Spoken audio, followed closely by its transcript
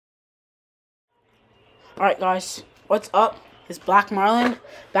Alright guys, what's up? It's Black Marlin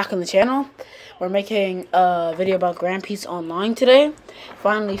back on the channel. We're making a video about Grand Peace Online today.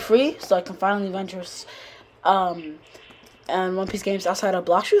 Finally free, so I can finally venture and One Piece games outside of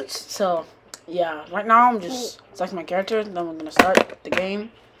block shoots. So yeah, right now I'm just selecting my character, then we're gonna start the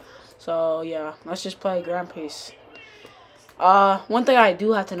game. So yeah, let's just play Grand Peace. One thing I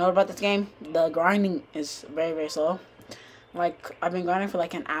do have to know about this game, the grinding is very slow. Like, I've been grinding for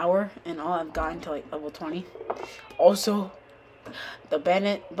like an hour, and all I've gotten to like level 20. Also, the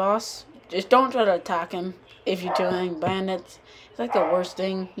bandit boss, just don't try to attack him if you're doing bandits. It's like the worst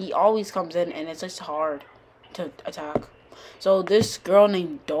thing. He always comes in, and it's just hard to attack. So this girl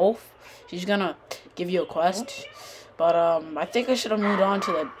named Dolph, she's gonna give you a quest. But I think I should have moved on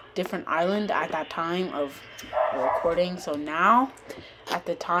to the different island at that time of recording. So now, at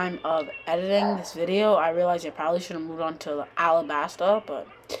the time of editing this video, I realized I probably should have moved on to Alabasta. But,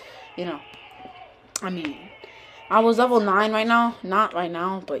 you know, I mean, I was level 9 right now. Not right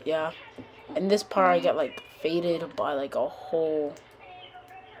now, but yeah. In this part, I get, like, faded by, like, a whole...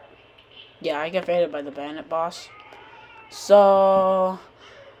 Yeah, I get faded by the bandit boss. So,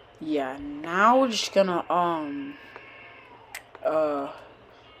 yeah, now we're just gonna,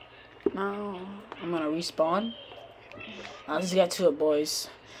 now I'm gonna respawn. Let's get to it, boys.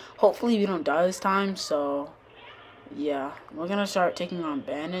 Hopefully we don't die this time. So yeah, we're gonna start taking on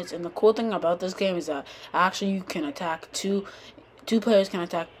bandits. And the cool thing about this game is that actually you can attack two players can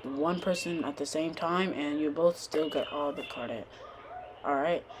attack one person at the same time, and you both still get all the credit.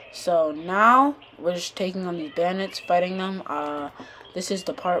 Alright, so now we're just taking on these bandits, fighting them. This is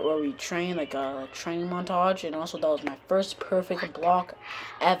the part where we train, like a training montage, and also that was my first perfect block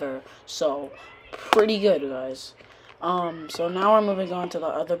ever. So pretty good, guys. So now we're moving on to the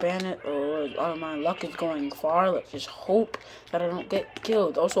other bandit. Oh, my luck is going far. Let's just hope that I don't get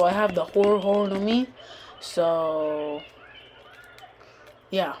killed. Also, I have the horror to me. So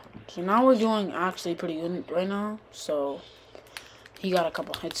yeah. So now we're doing actually pretty good right now. So he got a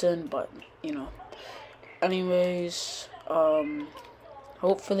couple hits in, but you know. Anyways,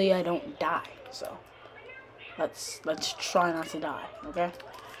 hopefully I don't die. So let's try not to die, okay?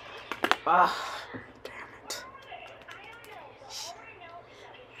 Damn it.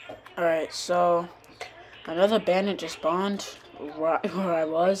 Alright, so another bandit just spawned where I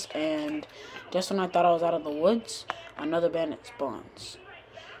was, and just when I thought I was out of the woods, another bandit spawns.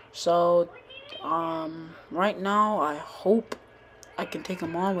 So right now I hope I can take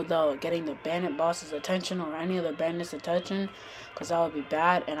him on without getting the bandit boss's attention or any other bandit's attention, because that would be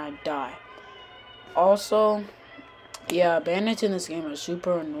bad and I'd die. Also, yeah, bandits in this game are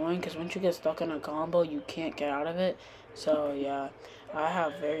super annoying, because once you get stuck in a combo, you can't get out of it. So yeah, I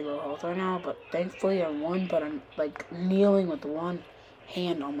have very low health right now, but thankfully I won, but I'm like kneeling with one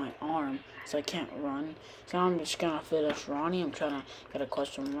hand on my arm, so I can't run. So now I'm just gonna finish Ronnie. I'm trying to get a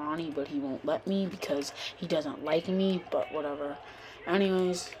quest from Ronnie, but he won't let me because he doesn't like me, but whatever.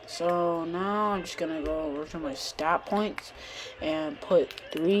 Anyways, so now I'm just gonna go over to my stat points and put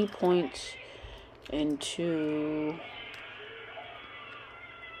 3 points into...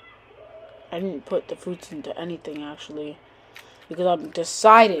 I didn't put the fruits into anything actually, because I've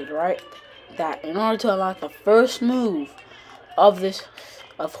decided, right, that in order to unlock the first move of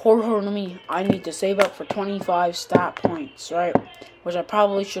Horror no Mi, I need to save up for 25 stat points, right? Which I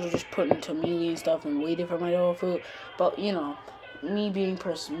probably should have just put into melee and stuff and waited for my double fruit, but you know, me being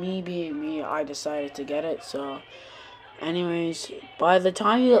me, I decided to get it. So anyways, by the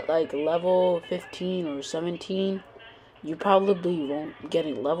time you get like level 15 or 17, you probably won't get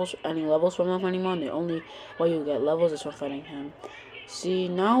any levels from him anymore. The only way you get levels is from fighting him. See,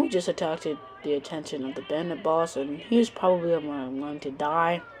 now we just attracted the attention of the bandit boss, and here's probably where I'm going to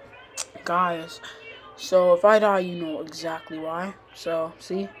die, guys. So if I die, you know exactly why. So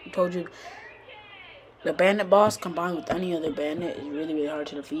see, I told you. The bandit boss combined with any other bandit is really hard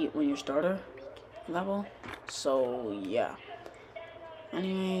to defeat when you're starter level. So yeah.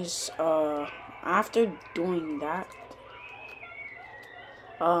 Anyways, after doing that,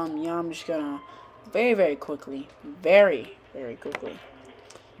 yeah, I'm just gonna very quickly, very quickly,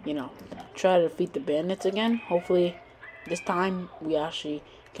 you know, try to defeat the bandits again. Hopefully this time we actually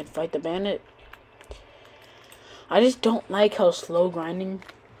can fight the bandit. I just don't like how slow grinding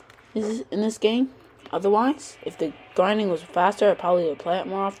is in this game. Otherwise, if the grinding was faster, I'd probably play it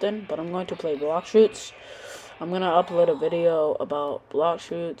more often, but I'm going to play block shoots. I'm going to upload a video about block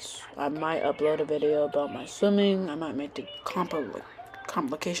shoots. I might upload a video about my swimming. I might make the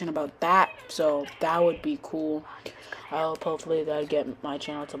complication about that, so that would be cool. I hope hopefully that'd get my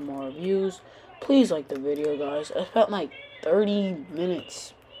channel to more views. Please like the video, guys. I spent like 30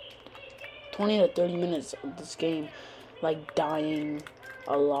 minutes 20 to 30 minutes of this game, like dying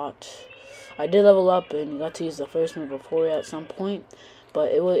a lot. I did level up and got to use the first move before at some point,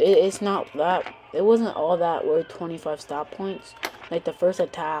 but it's not that, it wasn't all that worth 25 stop points. Like the first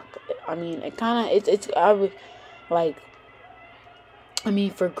attack, I mean, it kind of, I would, like, I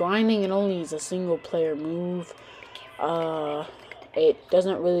mean, for grinding, it only is a single player move. It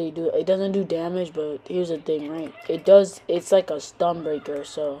doesn't do damage, but here's the thing, right? It's like a stun breaker,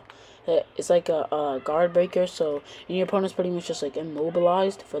 so it's like a guard breaker, so and your opponent's pretty much just like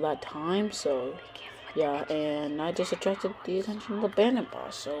immobilized for that time, so yeah, and I just attracted the attention of the bandit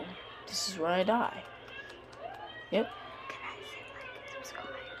boss, so this is where I die. Yep.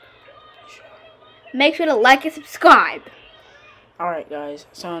 Make sure to like and subscribe. Alright guys,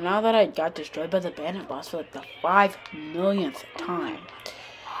 so now that I got destroyed by the bandit boss for like the 5 millionth time,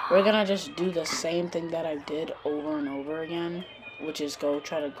 we're gonna just do the same thing that I did over and over again, which is go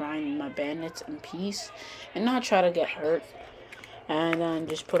try to grind my bandits in peace and not try to get hurt, and then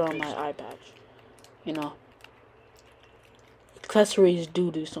just put on my eye patch. You know, accessories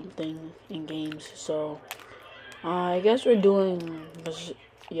do something in games, so I guess we're doing this.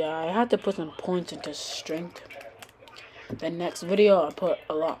 Yeah, I had to put some points into strength. The next video, I put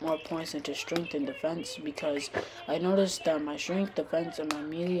a lot more points into strength and defense because I noticed that my strength, defense, and my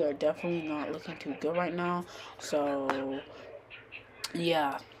melee are definitely not looking too good right now. So,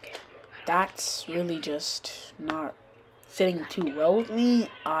 yeah, that's really just not sitting too well with me.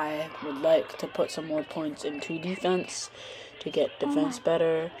 I would like to put some more points into defense to get defense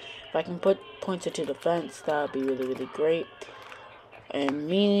better. If I can put points into defense, that would be really, really great. And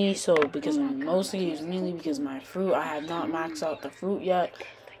melee, so because I'm mostly using melee because my fruit, I have not maxed out the fruit yet.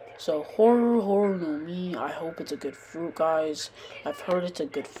 So horror no me, I hope it's a good fruit, guys. I've heard it's a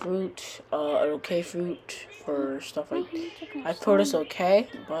good fruit, an okay fruit for stuff like, I've heard it's okay,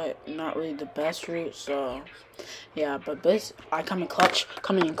 but not really the best fruit, so yeah, but this, I come in clutch.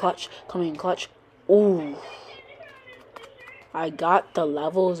 Ooh, I got the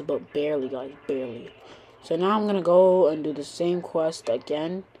levels, but barely, guys, barely. So now I'm gonna go and do the same quest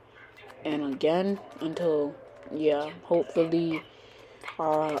again and again until, yeah, hopefully,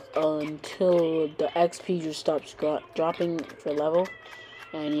 until the XP just stops dropping for level.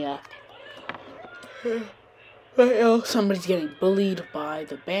 And yeah, right now somebody's getting bullied by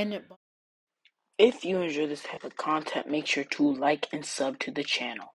the bandit. If you enjoy this type of content, make sure to like and sub to the channel.